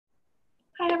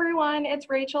Hi everyone, it's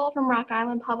Rachel from Rock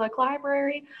Island Public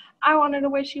Library. I wanted to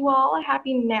wish you all a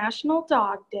happy National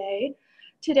Dog Day.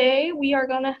 Today we are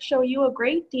going to show you a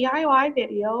great DIY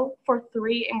video for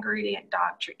 3-ingredient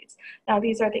dog treats. Now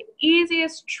these are the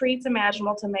easiest treats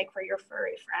imaginable to make for your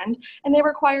furry friend, and they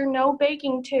require no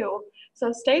baking too.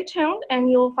 So stay tuned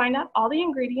and you'll find out all the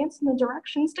ingredients and the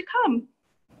directions to come.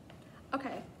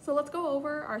 Okay, so let's go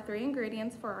over our 3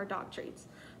 ingredients for our dog treats.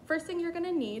 First thing you're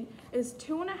gonna need is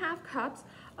 2.5 cups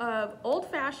of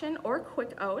old-fashioned or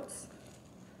quick oats.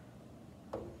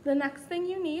 The next thing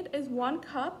you need is 1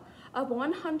 cup of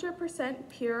 100%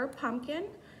 pure pumpkin,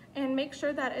 and make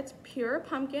sure that it's pure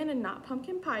pumpkin and not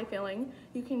pumpkin pie filling.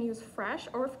 You can use fresh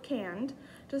or canned.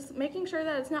 Just making sure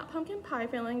that it's not pumpkin pie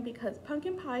filling, because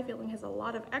pumpkin pie filling has a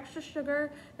lot of extra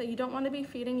sugar that you don't want to be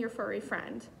feeding your furry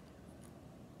friend.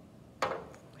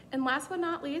 And last but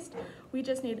not least, we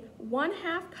just need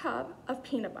 1/2 cup of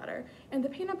peanut butter. And the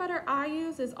peanut butter I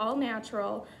use is all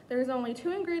natural. There's only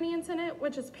 2 ingredients in it,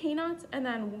 which is peanuts and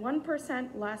then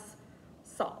 1% less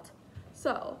salt.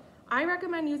 So I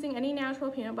recommend using any natural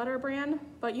peanut butter brand,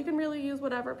 but you can really use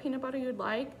whatever peanut butter you'd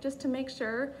like, just to make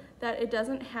sure that it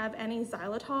doesn't have any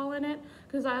xylitol in it,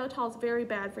 because xylitol is very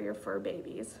bad for your fur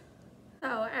babies.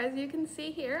 So as you can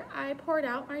see here, I poured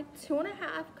out my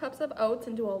 2.5 cups of oats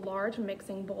into a large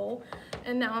mixing bowl.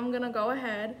 And now I'm gonna go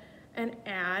ahead and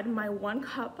add my 1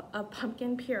 cup of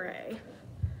pumpkin puree.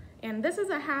 And this is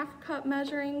a 1/2 cup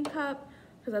measuring cup,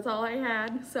 because that's all I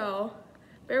had. So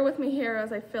bear with me here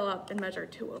as I fill up and measure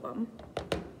 2 of them.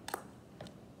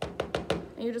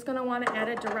 And you're just gonna wanna add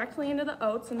it directly into the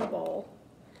oats in the bowl.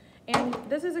 And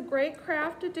this is a great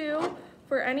craft to do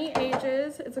for any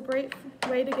ages. It's a great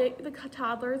way to get the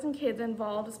toddlers and kids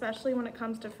involved, especially when it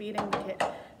comes to feeding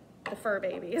the fur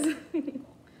babies.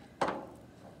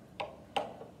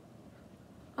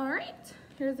 All right,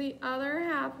 here's the other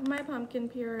half of my pumpkin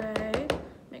puree.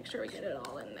 Make sure we get it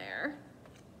all in there.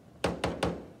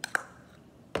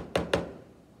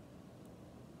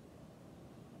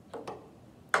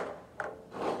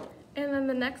 And then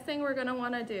the next thing we're gonna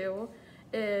wanna do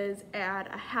is add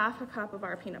 1/2 cup of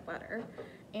our peanut butter.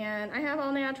 And I have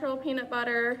all natural peanut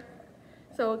butter,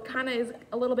 so it kind of is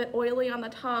a little bit oily on the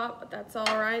top, but that's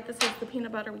all right. This is the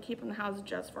peanut butter we keep in the house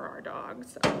just for our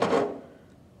dogs. So.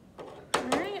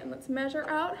 All right, and let's measure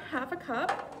out 1/2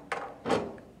 cup.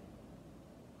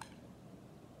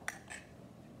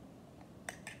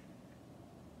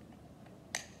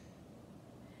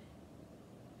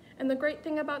 And the great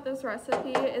thing about this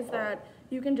recipe is that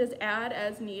you can just add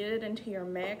as needed into your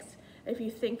mix. If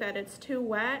you think that it's too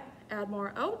wet, add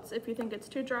more oats. If you think it's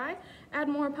too dry, add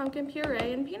more pumpkin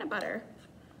puree and peanut butter.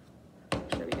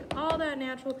 Make sure we get all that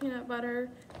natural peanut butter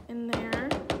in there.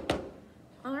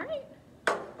 All right.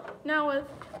 Now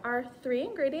with our 3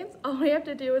 ingredients, all we have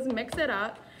to do is mix it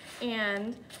up,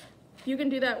 and you can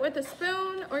do that with a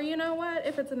spoon, or you know what,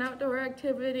 if it's an outdoor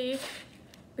activity,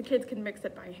 the kids can mix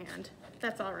it by hand.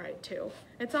 That's all right too.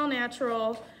 It's all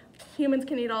natural. Humans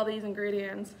can eat all these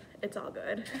ingredients. It's all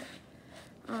good.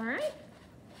 All right.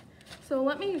 So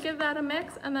let me give that a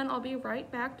mix, and then I'll be right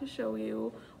back to show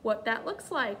you what that looks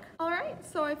like. All right,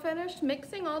 so I finished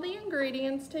mixing all the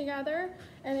ingredients together,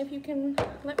 and if you can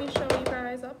let me show you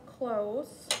guys up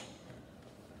close.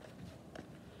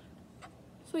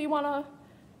 So you wanna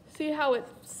see how it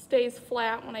stays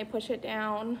flat when I push it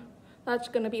down. That's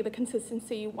gonna be the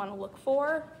consistency you wanna look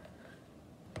for.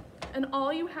 And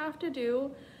all you have to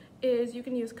do is, you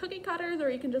can use cookie cutters or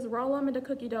you can just roll them into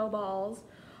cookie dough balls.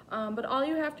 But all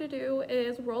you have to do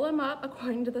is roll them up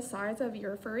according to the size of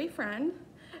your furry friend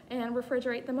and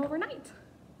refrigerate them overnight.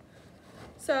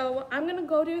 So I'm gonna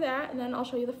go do that, and then I'll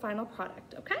show you the final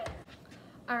product, okay?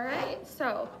 All right,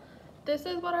 so this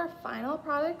is what our final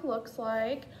product looks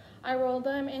like. I rolled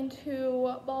them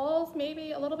into balls,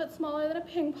 maybe a little bit smaller than a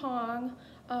ping pong.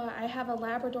 I have a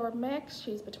Labrador mix.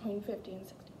 She's between 50 and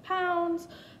 60 pounds.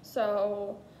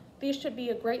 So these should be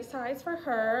a great size for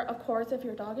her. Of course, if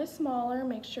your dog is smaller,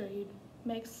 make sure you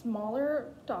make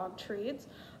smaller dog treats.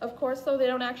 Of course, so they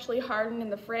don't actually harden in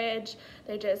the fridge.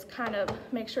 They just kind of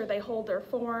make sure they hold their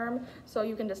form, so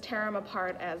you can just tear them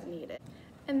apart as needed.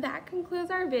 And that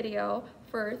concludes our video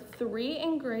for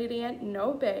 3-ingredient,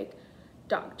 no-bake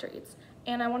dog treats.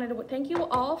 And I wanted to thank you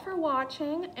all for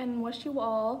watching and wish you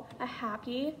all a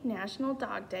happy National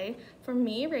Dog Day from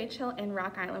me, Rachel, and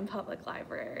Rock Island Public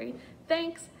Library.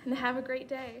 Thanks, and have a great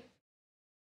day.